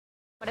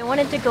But I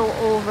wanted to go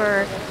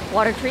over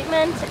water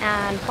treatment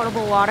and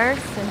potable water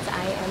since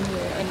I am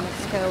here in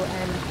Mexico,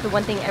 and the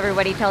one thing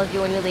everybody tells you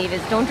when you leave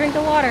is don't drink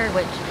the water,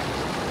 which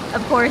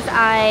of course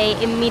I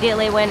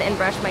immediately went and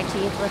brushed my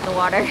teeth with the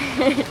water.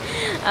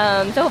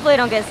 So hopefully I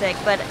don't get sick,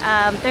 but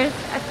there's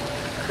a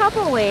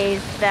couple ways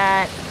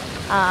that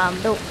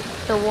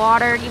the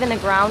water, even the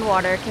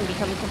groundwater, can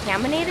become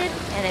contaminated,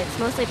 and it's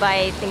mostly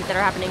by things that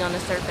are happening on the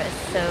surface.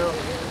 So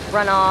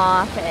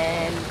runoff,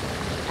 and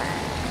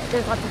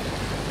there's lots of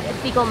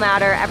fecal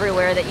matter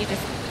everywhere that you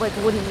just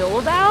wouldn't know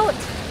about,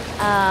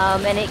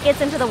 and it gets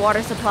into the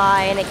water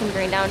supply and it can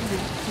drain down to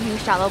huge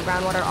shallow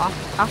groundwater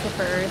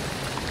aquifers.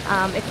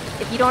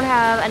 If you don't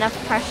have enough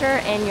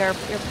pressure in your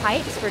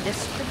pipes for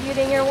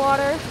distributing your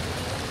water,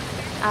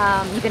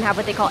 you can have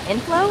what they call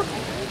inflow,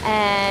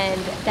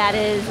 and that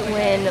is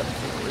when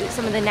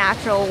some of the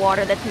natural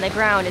water that's in the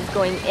ground is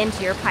going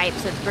into your pipe,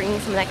 so it's bringing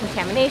some of that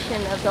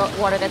contamination of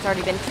the water that's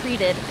already been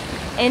treated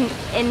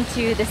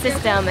into the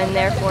system, and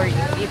therefore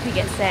you could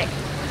get sick.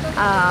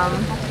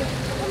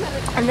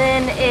 And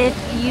then if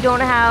you don't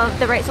have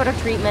the right sort of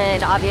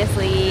treatment,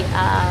 obviously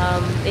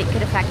it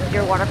could affect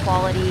your water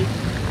quality.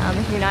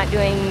 If you're not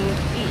doing,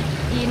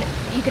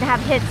 you could have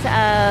hits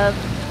of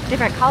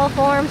different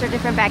coliforms or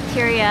different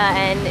bacteria,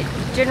 and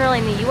generally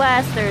in the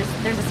US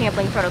there's a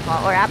sampling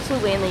protocol, or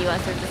absolutely in the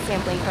US there's a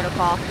sampling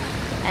protocol,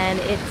 and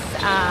it's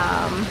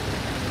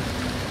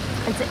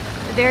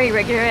very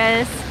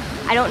rigorous.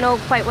 I don't know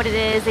quite what it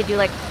is. They do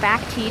like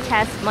back T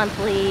tests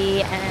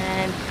monthly,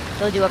 and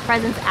they'll do a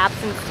presence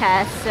absence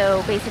test.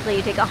 So basically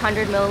you take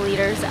 100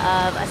 milliliters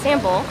of a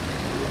sample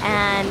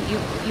and you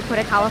put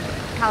a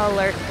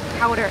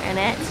powder in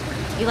it.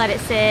 You let it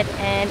sit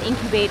and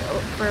incubate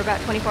for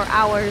about 24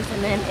 hours,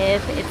 and then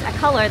if it's a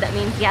color, that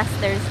means yes,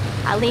 there's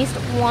at least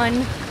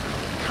one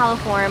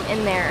coliform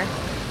in there.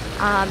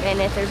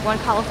 And if there's one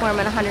coliform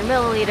in 100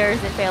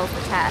 milliliters, it fails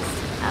the test.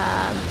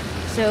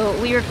 So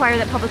we require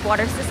that public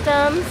water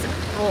systems,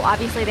 well,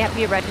 obviously they have to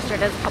be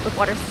registered as a public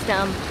water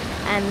system,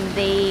 and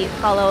they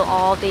follow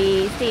all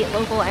the state,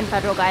 local, and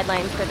federal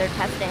guidelines for their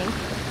testing.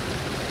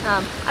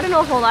 I don't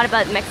know a whole lot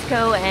about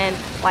Mexico and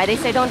why they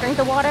say don't drink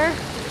the water,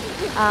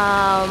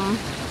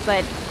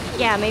 but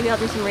yeah, maybe I'll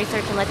do some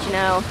research and let you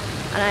know.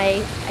 And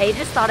I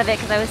just thought of it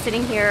because I was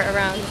sitting here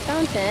around the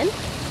fountain,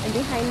 and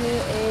behind me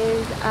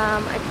is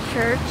a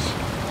church,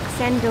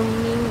 Santo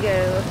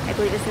Domingo, I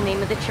believe is the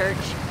name of the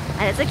church.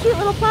 And it's a cute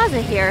little plaza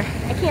here.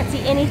 I can't see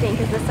anything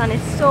because the sun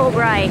is so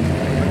bright,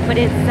 but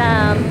it's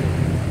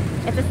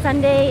a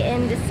Sunday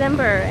in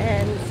December,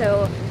 and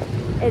so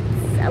it's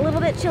a little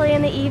bit chilly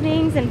in the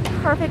evenings and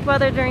perfect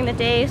weather during the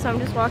day. So I'm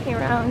just walking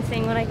around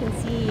seeing what I can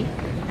see,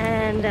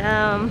 and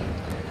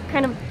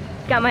kind of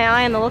got my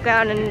eye on the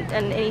lookout and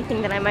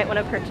anything that I might want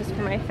to purchase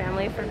for my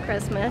family for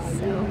Christmas.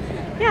 So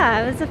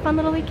yeah, it was a fun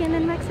little weekend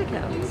in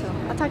Mexico. So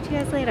I'll talk to you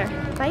guys later.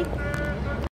 Bye.